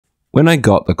When I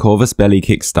got the Corvus Belli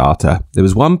Kickstarter, there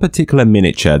was one particular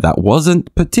miniature that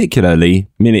wasn't particularly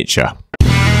miniature.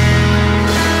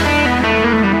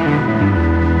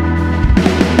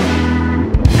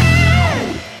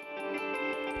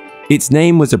 Its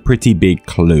name was a pretty big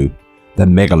clue, the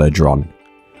Megalodron.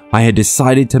 I had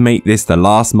decided to make this the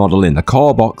last model in the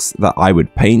core box that I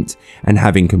would paint, and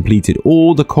having completed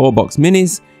all the core box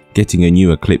minis, getting a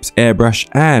new Eclipse airbrush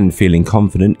and feeling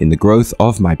confident in the growth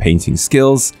of my painting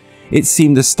skills, it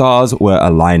seemed the stars were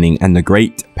aligning and the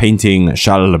great painting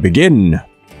shall begin.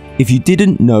 If you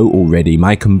didn't know already,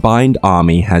 my combined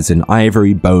army has an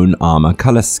ivory bone armor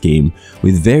color scheme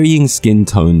with varying skin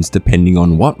tones depending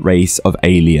on what race of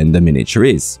alien the miniature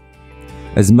is.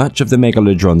 As much of the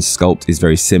Megalodron's sculpt is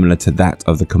very similar to that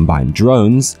of the combined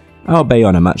drones, albeit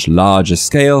on a much larger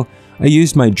scale, I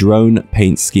used my drone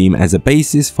paint scheme as a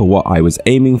basis for what I was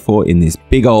aiming for in this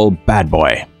big old bad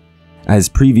boy. As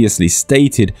previously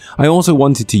stated, I also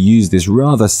wanted to use this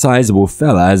rather sizable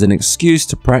fella as an excuse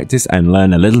to practice and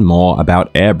learn a little more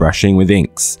about airbrushing with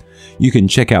inks. You can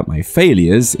check out my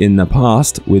failures in the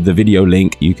past with the video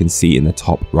link you can see in the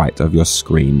top right of your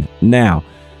screen now.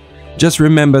 Just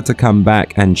remember to come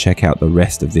back and check out the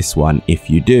rest of this one if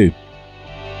you do.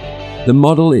 The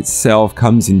model itself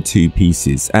comes in two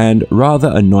pieces, and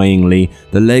rather annoyingly,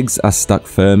 the legs are stuck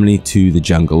firmly to the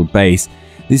jungle base.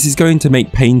 This is going to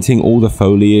make painting all the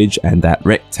foliage and that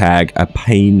rec tag a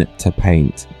pain to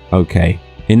paint. Okay,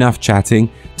 enough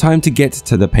chatting, time to get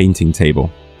to the painting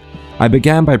table. I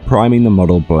began by priming the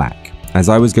model black, as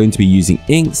I was going to be using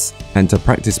inks, and to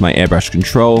practice my airbrush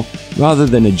control, rather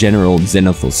than a general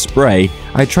zenithal spray,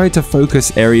 I tried to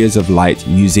focus areas of light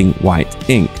using white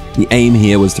ink. The aim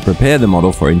here was to prepare the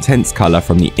model for intense color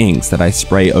from the inks that I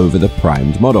spray over the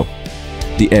primed model.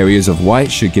 The areas of white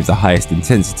should give the highest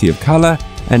intensity of color,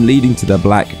 and leading to the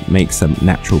black make some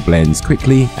natural blends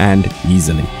quickly and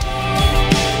easily.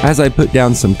 As I put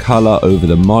down some color over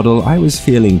the model, I was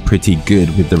feeling pretty good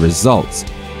with the results.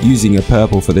 Using a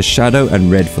purple for the shadow and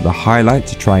red for the highlight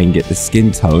to try and get the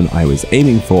skin tone I was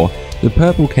aiming for, the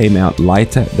purple came out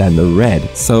lighter than the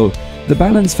red, so the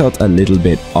balance felt a little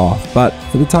bit off, but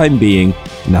for the time being,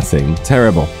 nothing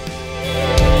terrible.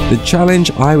 The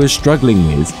challenge I was struggling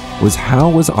with was how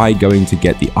was I going to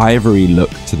get the ivory look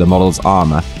to the model's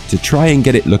armor to try and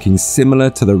get it looking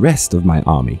similar to the rest of my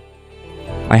army.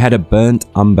 I had a burnt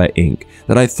umber ink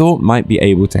that I thought might be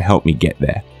able to help me get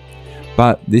there.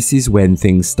 But this is when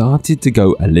things started to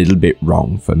go a little bit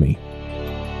wrong for me.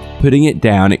 Putting it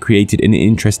down, it created an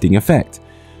interesting effect,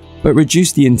 but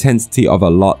reduced the intensity of a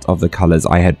lot of the colors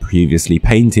I had previously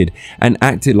painted and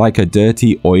acted like a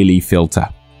dirty, oily filter.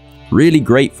 Really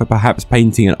great for perhaps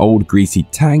painting an old greasy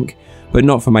tank, but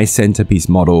not for my centerpiece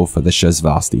model for the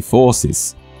Shasvasti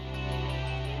forces.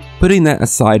 Putting that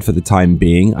aside for the time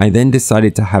being, I then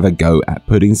decided to have a go at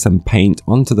putting some paint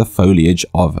onto the foliage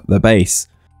of the base.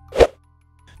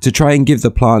 To try and give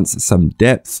the plants some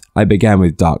depth, I began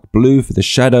with dark blue for the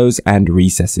shadows and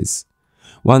recesses.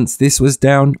 Once this was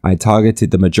down, I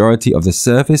targeted the majority of the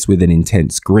surface with an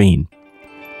intense green.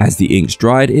 As the inks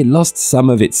dried, it lost some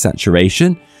of its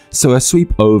saturation, so a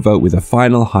sweep over with a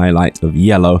final highlight of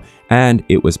yellow, and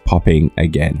it was popping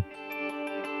again.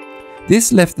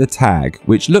 This left the tag,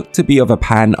 which looked to be of a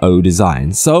Pan-O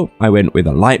design, so I went with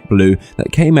a light blue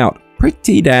that came out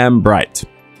pretty damn bright.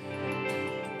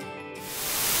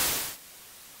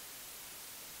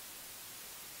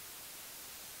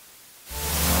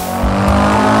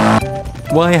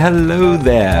 Why hello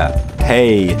there!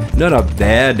 Hey, not up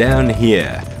there, down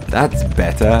here. That's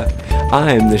better.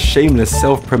 I'm the shameless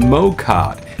self-promo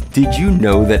card. Did you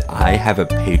know that I have a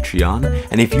Patreon?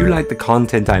 And if you like the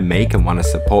content I make and want to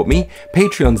support me,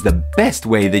 Patreon's the best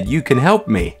way that you can help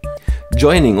me.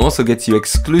 Joining also gets you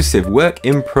exclusive work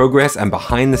in progress and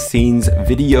behind the scenes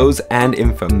videos and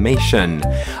information.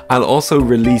 I'll also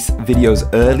release videos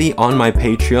early on my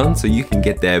Patreon so you can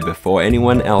get there before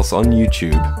anyone else on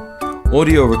YouTube.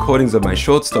 Audio recordings of my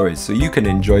short stories so you can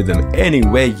enjoy them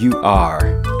anywhere you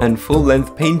are. And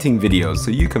full-length painting videos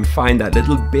so you can find that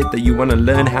little bit that you want to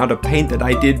learn how to paint that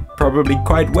I did probably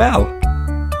quite well.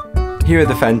 Here are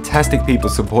the fantastic people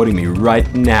supporting me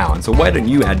right now, and so why don't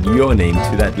you add your name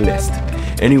to that list?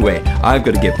 Anyway, I've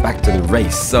got to get back to the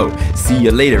race, so see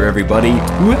you later everybody.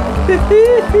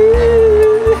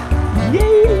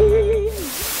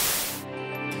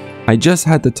 I just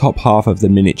had the top half of the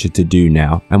miniature to do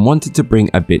now and wanted to bring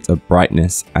a bit of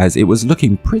brightness as it was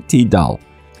looking pretty dull.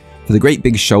 For the great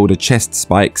big shoulder chest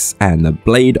spikes and the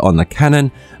blade on the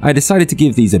cannon, I decided to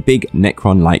give these a big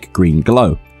Necron-like green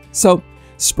glow. So,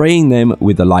 spraying them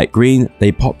with the light green,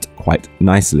 they popped quite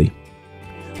nicely.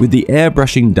 With the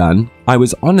airbrushing done, I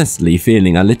was honestly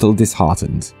feeling a little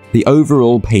disheartened. The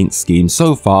overall paint scheme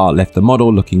so far left the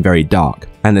model looking very dark,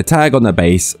 and the tag on the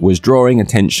base was drawing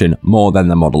attention more than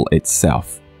the model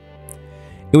itself.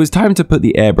 It was time to put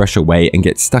the airbrush away and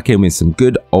get stuck in with some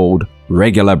good old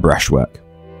regular brushwork.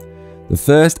 The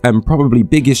first and probably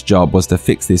biggest job was to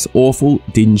fix this awful,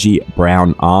 dingy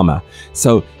brown armor.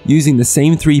 So, using the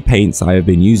same 3 paints I have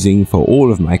been using for all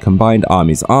of my combined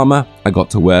army's armor, I got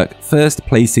to work first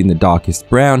placing the darkest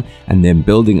brown and then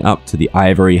building up to the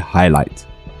ivory highlight.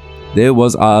 There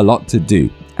was a lot to do,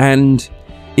 and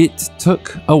it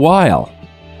took a while.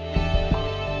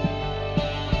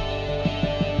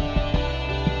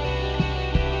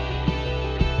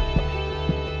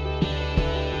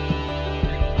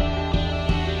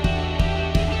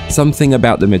 Something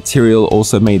about the material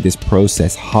also made this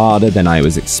process harder than I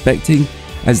was expecting,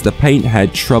 as the paint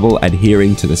had trouble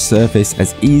adhering to the surface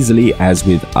as easily as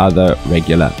with other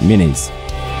regular minis.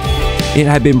 It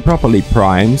had been properly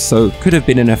primed, so it could have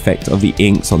been an effect of the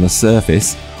inks on the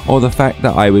surface, or the fact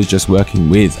that I was just working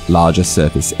with larger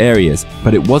surface areas,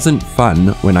 but it wasn't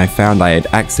fun when I found I had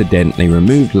accidentally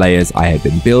removed layers I had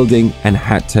been building and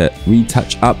had to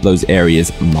retouch up those areas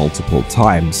multiple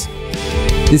times.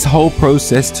 This whole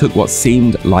process took what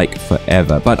seemed like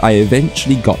forever, but I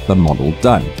eventually got the model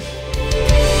done.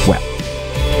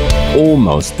 Well,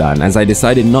 almost done, as I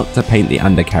decided not to paint the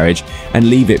undercarriage and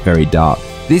leave it very dark.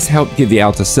 This helped give the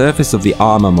outer surface of the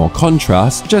armor more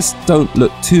contrast, just don't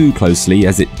look too closely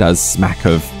as it does smack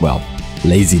of, well,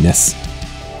 laziness.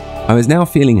 I was now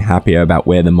feeling happier about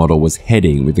where the model was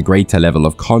heading with the greater level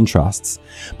of contrasts,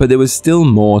 but there was still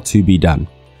more to be done.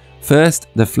 First,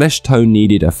 the flesh tone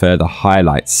needed a further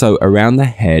highlight, so around the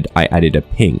head I added a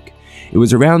pink. It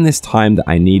was around this time that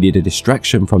I needed a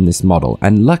distraction from this model,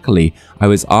 and luckily I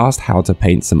was asked how to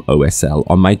paint some OSL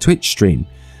on my Twitch stream.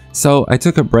 So I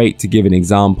took a break to give an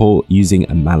example using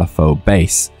a Malifaux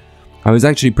base. I was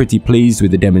actually pretty pleased with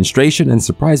the demonstration and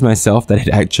surprised myself that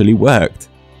it actually worked.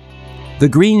 The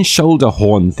green shoulder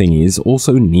horn thingies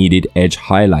also needed edge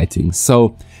highlighting,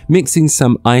 so mixing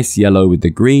some ice yellow with the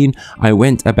green, I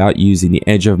went about using the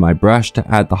edge of my brush to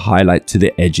add the highlight to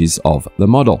the edges of the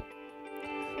model.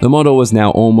 The model was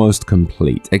now almost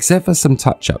complete, except for some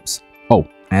touch-ups. Oh,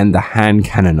 and the hand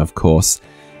cannon, of course.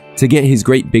 To get his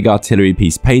great big artillery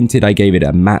piece painted, I gave it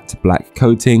a matte black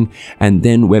coating and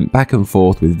then went back and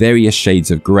forth with various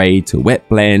shades of grey to wet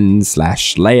blend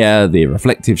 / layer the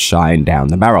reflective shine down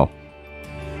the barrel.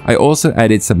 I also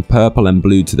added some purple and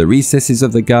blue to the recesses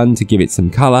of the gun to give it some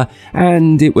colour,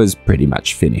 and it was pretty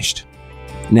much finished.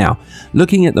 Now,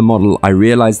 looking at the model, I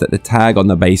realised that the tag on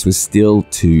the base was still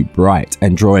too bright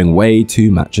and drawing way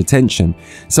too much attention,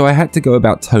 so I had to go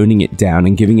about toning it down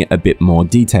and giving it a bit more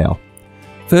detail.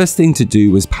 First thing to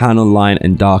do was panel line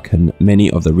and darken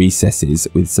many of the recesses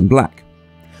with some black.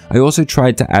 I also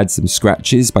tried to add some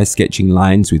scratches by sketching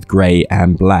lines with grey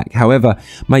and black. However,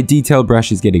 my detail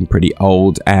brush is getting pretty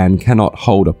old and cannot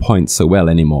hold a point so well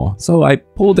anymore, so I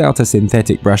pulled out a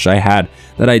synthetic brush I had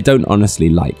that I don't honestly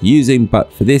like using,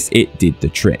 but for this it did the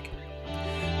trick.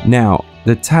 Now,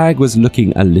 the tag was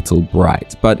looking a little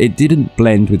bright, but it didn't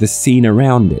blend with the scene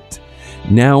around it.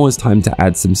 Now was time to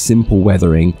add some simple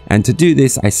weathering, and to do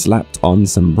this I slapped on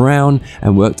some brown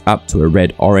and worked up to a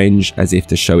red-orange as if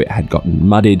to show it had gotten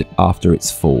muddied after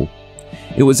its fall.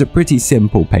 It was a pretty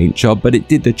simple paint job, but it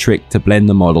did the trick to blend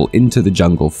the model into the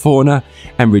jungle fauna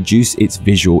and reduce its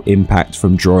visual impact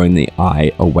from drawing the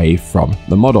eye away from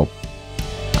the model.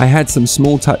 I had some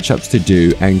small touch-ups to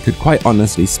do and could quite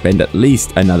honestly spend at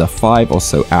least another 5 or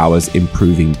so hours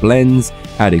improving blends,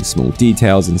 adding small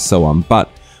details and so on, but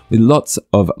with lots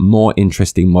of more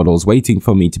interesting models waiting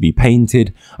for me to be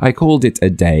painted, I called it a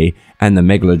day and the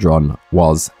Megalodron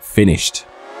was finished.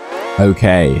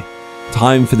 Okay,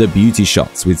 time for the beauty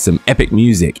shots with some epic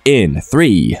music in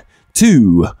 3,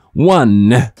 2,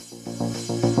 1.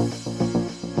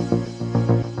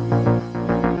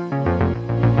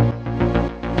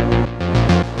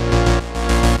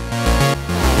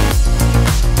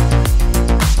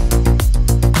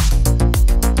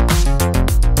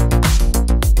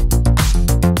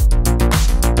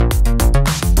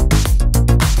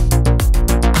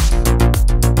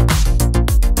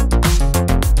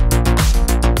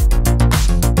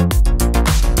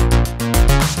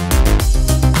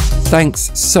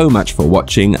 Thanks so much for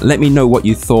watching. Let me know what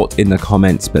you thought in the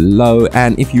comments below,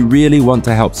 and if you really want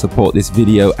to help support this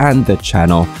video and the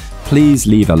channel, please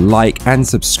leave a like and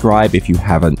subscribe if you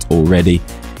haven't already.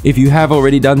 If you have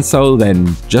already done so,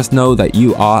 then just know that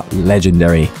you are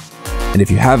legendary. And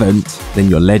if you haven't, then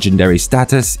your legendary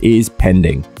status is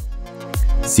pending.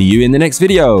 See you in the next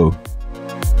video.